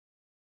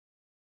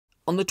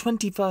On the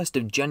 21st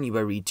of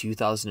January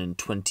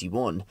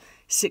 2021,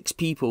 6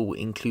 people,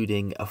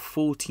 including a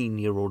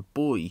 14-year-old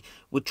boy,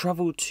 would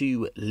travel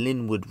to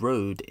Linwood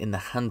Road in the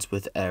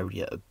Handsworth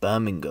area of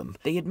Birmingham.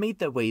 They had made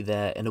their way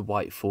there in a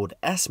white Ford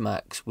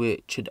S-Max,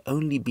 which had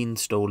only been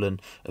stolen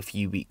a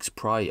few weeks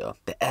prior.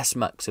 The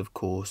S-Max, of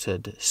course,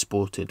 had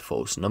sported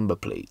false number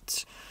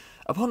plates.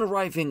 Upon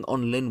arriving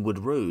on Linwood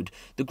Road,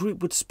 the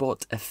group would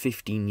spot a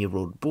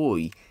 15-year-old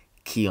boy,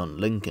 Keon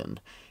Lincoln,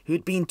 who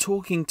had been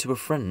talking to a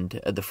friend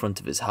at the front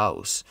of his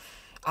house.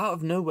 Out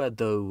of nowhere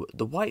though,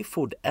 the white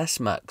Ford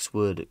S-Max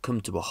would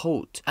come to a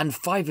halt, and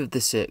 5 of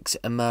the 6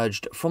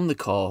 emerged from the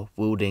car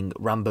wielding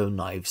Rambo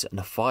knives and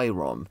a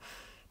firearm.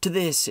 To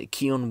this,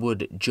 Keon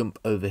would jump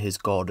over his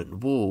garden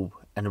wall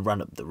and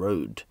ran up the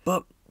road.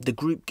 But the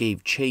group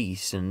gave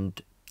chase and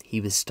he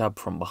was stabbed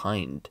from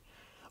behind.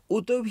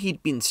 Although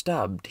he'd been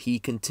stabbed, he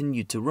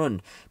continued to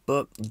run,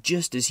 but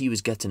just as he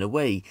was getting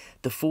away,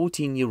 the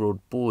 14-year-old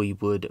boy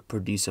would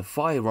produce a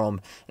firearm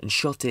and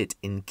shot it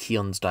in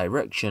Keon's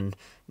direction,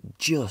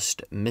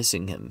 just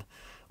missing him.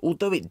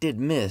 Although it did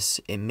miss,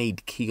 it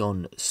made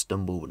Keon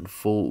stumble and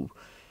fall.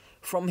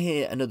 From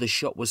here, another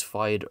shot was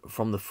fired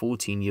from the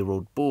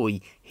 14-year-old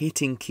boy,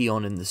 hitting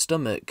Keon in the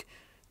stomach.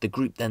 The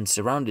group then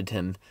surrounded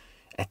him,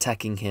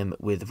 attacking him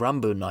with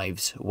Rambo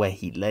knives where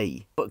he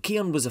lay. But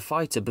Keon was a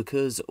fighter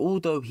because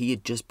although he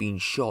had just been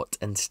shot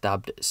and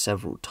stabbed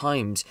several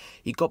times,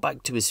 he got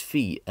back to his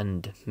feet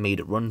and made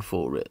a run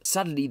for it.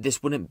 Sadly,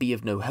 this wouldn't be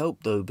of no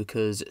help though,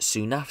 because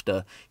soon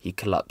after, he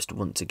collapsed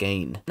once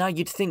again. Now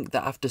you'd think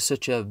that after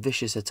such a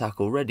vicious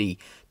attack already,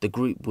 the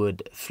group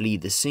would flee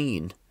the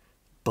scene,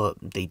 but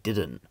they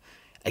didn't.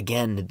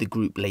 Again, the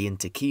group lay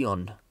into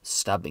Keon,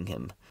 stabbing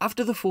him.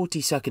 After the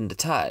 40-second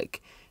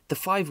attack, the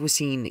 5 were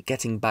seen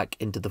getting back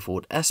into the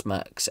Ford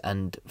S-Max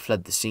and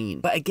fled the scene.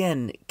 But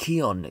again,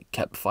 Keon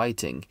kept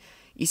fighting.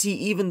 You see,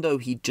 even though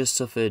he'd just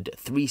suffered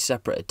 3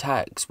 separate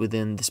attacks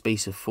within the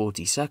space of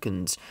 40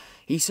 seconds,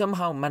 he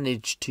somehow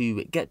managed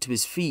to get to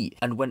his feet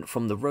and went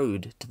from the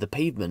road to the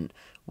pavement,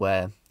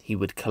 where he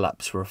would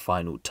collapse for a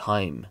final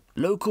time.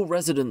 Local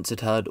residents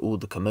had heard all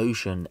the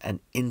commotion and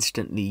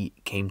instantly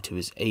came to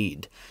his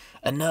aid.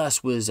 A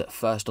nurse was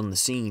first on the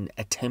scene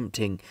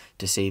attempting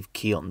to save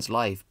Keon's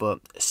life, but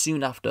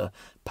soon after,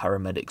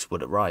 paramedics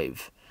would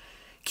arrive.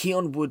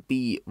 Keon would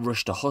be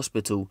rushed to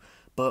hospital,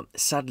 but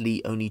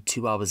sadly only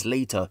 2 hours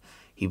later,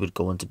 he would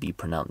go on to be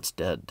pronounced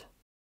dead.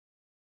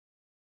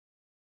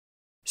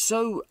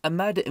 So, a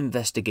murder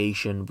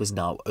investigation was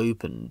now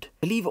opened.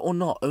 Believe it or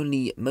not,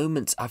 only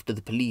moments after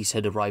the police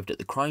had arrived at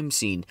the crime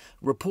scene,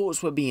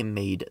 reports were being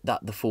made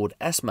that the Ford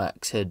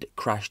S-Max had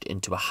crashed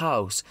into a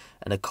house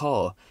and a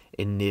car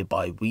in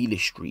nearby Wheeler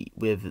Street,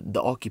 with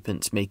the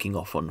occupants making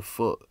off on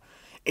foot.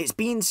 It's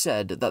been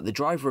said that the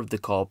driver of the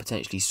car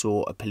potentially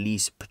saw a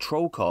police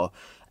patrol car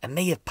and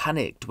may have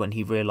panicked when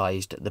he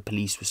realised the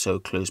police were so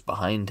close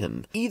behind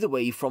him. Either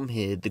way, from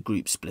here, the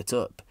group split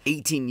up.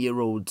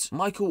 18-year-olds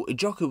Michael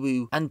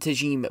Ijokawu and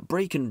Tajim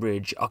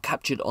Brakenbridge are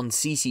captured on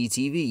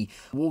CCTV,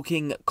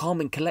 walking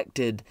calm and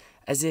collected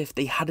as if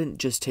they hadn't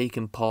just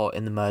taken part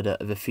in the murder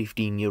of a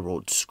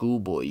 15-year-old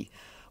schoolboy.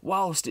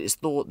 Whilst it's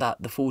thought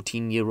that the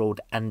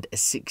 14-year-old and a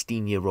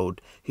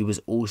 16-year-old, who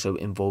was also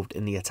involved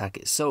in the attack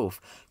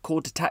itself,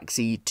 called a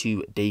taxi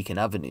to Decamp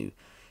Avenue,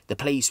 the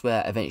place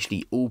where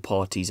eventually all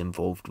parties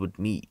involved would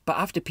meet. But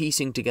after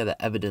piecing together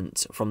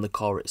evidence from the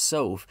car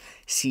itself,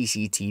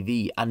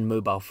 CCTV and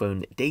mobile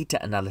phone data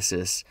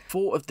analysis,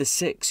 4 of the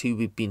 6 who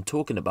we've been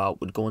talking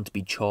about would go on to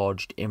be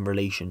charged in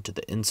relation to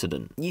the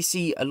incident. You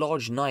see, a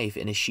large knife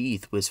in a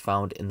sheath was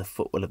found in the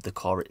footwell of the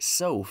car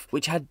itself,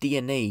 which had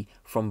DNA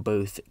from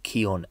both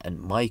Keon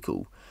and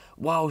Michael,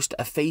 whilst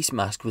a face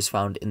mask was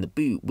found in the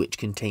boot which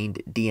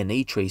contained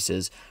DNA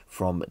traces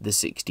from the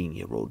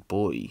 16-year-old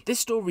boy. This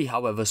story,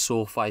 however,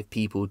 saw 5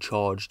 people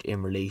charged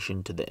in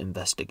relation to the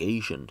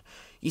investigation.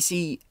 You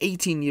see,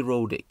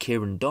 18-year-old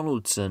Kieran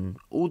Donaldson,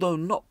 although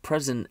not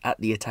present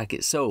at the attack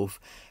itself,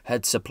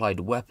 had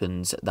supplied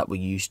weapons that were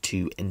used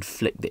to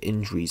inflict the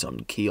injuries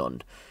on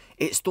Keon.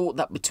 It's thought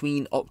that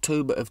between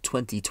October of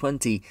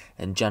 2020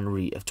 and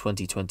January of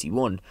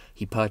 2021,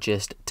 he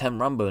purchased 10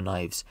 Rambo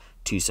knives,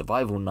 2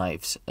 survival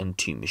knives and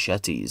 2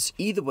 machetes.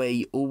 Either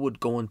way, all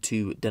would go on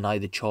to deny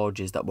the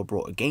charges that were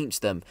brought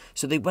against them,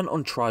 so they went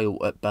on trial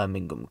at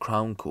Birmingham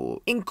Crown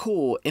Court. In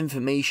court,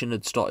 information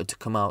had started to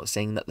come out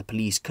saying that the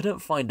police couldn't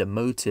find a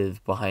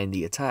motive behind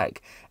the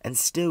attack, and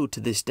still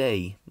to this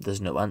day, there's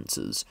no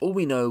answers. All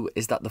we know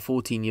is that the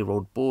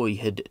 14-year-old boy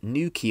had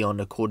knew Keon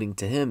according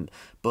to him,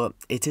 but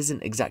it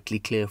isn't exactly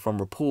clear from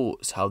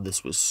reports how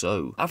this was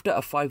so. After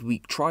a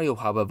 5-week trial,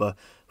 however,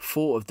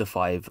 4 of the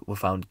 5 were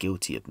found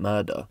guilty of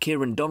murder.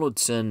 Kieran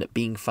Donaldson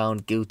being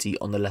found guilty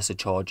on the lesser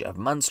charge of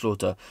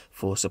manslaughter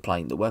for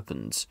supplying the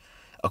weapons.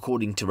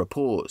 According to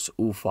reports,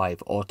 all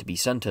 5 are to be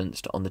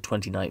sentenced on the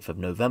 29th of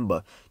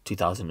November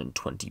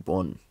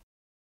 2021.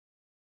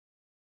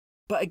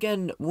 But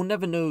again, we'll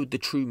never know the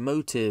true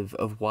motive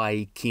of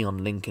why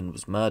Keon Lincoln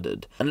was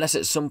murdered, unless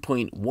at some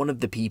point one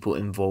of the people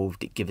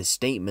involved give a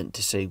statement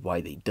to say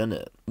why they done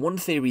it. One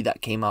theory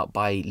that came out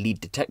by lead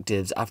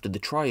detectives after the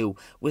trial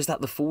was that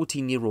the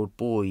 14-year-old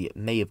boy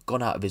may have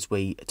gone out of his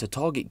way to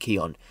target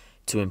Keon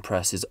to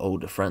impress his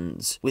older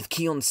friends, with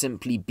Keon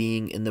simply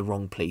being in the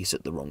wrong place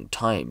at the wrong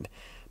time.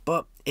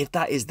 But if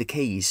that is the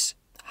case,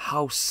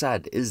 how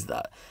sad is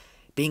that?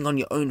 Being on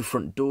your own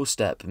front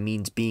doorstep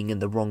means being in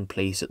the wrong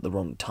place at the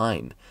wrong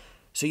time.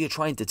 So you're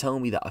trying to tell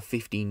me that a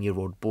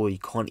 15-year-old boy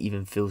can't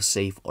even feel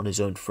safe on his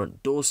own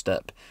front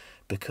doorstep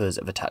because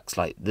of attacks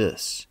like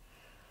this?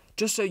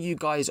 Just so you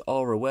guys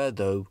are aware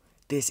though,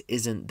 this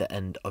isn't the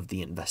end of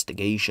the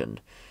investigation.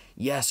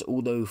 Yes,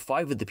 although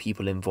 5 of the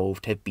people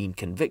involved have been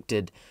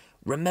convicted,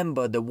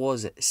 remember there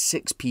was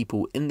 6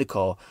 people in the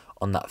car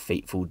on that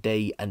fateful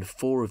day, and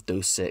 4 of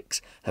those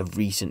 6 have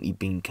recently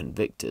been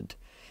convicted.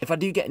 If I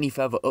do get any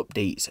further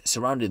updates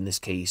surrounding this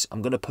case,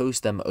 I'm going to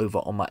post them over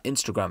on my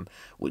Instagram,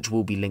 which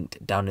will be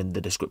linked down in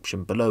the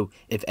description below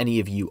if any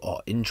of you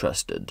are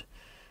interested.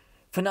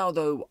 For now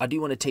though, I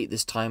do want to take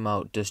this time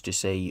out just to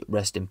say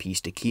rest in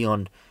peace to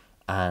Keon,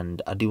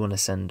 and I do want to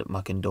send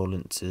my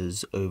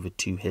condolences over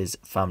to his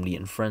family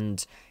and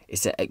friends.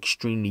 It's an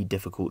extremely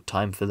difficult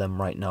time for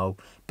them right now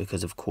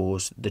because of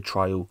course the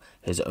trial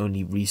has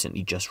only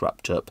recently just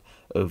wrapped up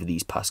over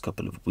these past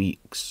couple of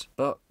weeks.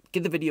 But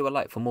give the video a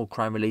like for more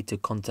crime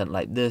related content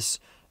like this,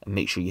 and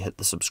make sure you hit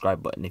the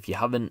subscribe button if you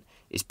haven't.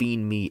 It's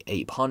been me,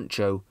 Ape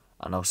Huncho,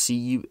 and I'll see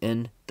you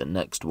in the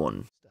next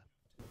one.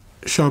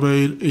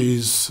 Charmaine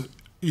is,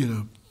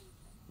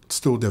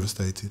 still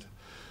devastated.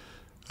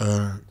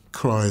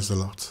 Cries a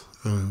lot.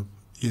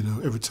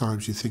 Every time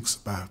she thinks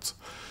about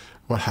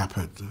what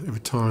happened,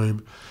 every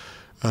time,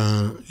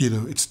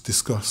 it's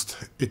discussed,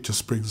 it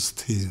just brings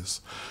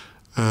tears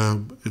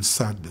and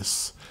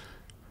sadness.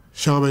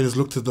 Charmaine has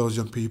looked at those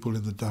young people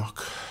in the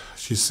dock.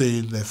 She's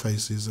seen their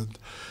faces,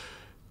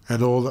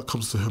 and all that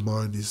comes to her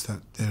mind is that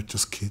they're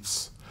just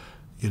kids.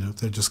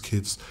 They're just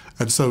kids.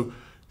 And so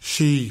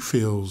she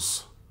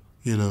feels,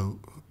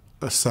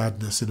 a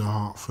sadness in her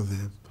heart for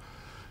them.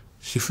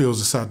 She feels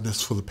a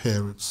sadness for the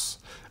parents,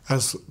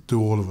 as do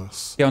all of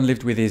us. Keon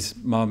lived with his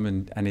mum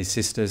and his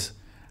sisters,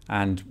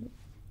 and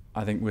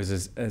I think was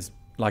as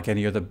like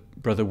any other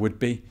brother would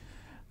be.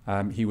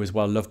 He was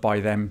well loved by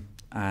them.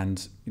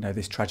 And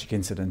this tragic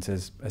incident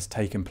has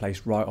taken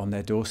place right on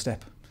their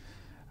doorstep.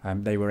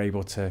 They were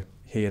able to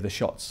hear the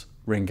shots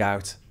ring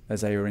out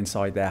as they were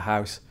inside their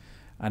house,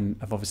 and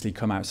have obviously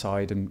come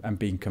outside and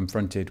been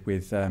confronted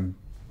with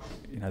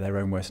their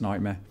own worst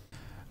nightmare.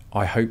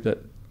 I hope that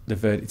the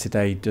verdict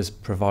today does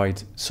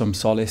provide some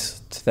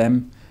solace to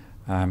them,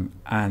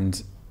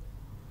 and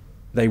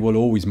they will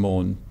always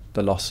mourn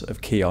the loss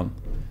of Keon.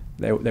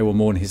 They will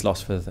mourn his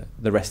loss for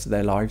the rest of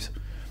their lives.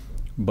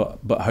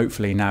 But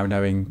hopefully now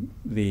knowing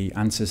the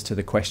answers to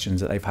the questions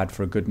that they've had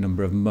for a good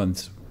number of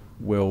months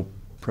will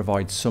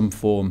provide some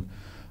form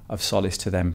of solace to them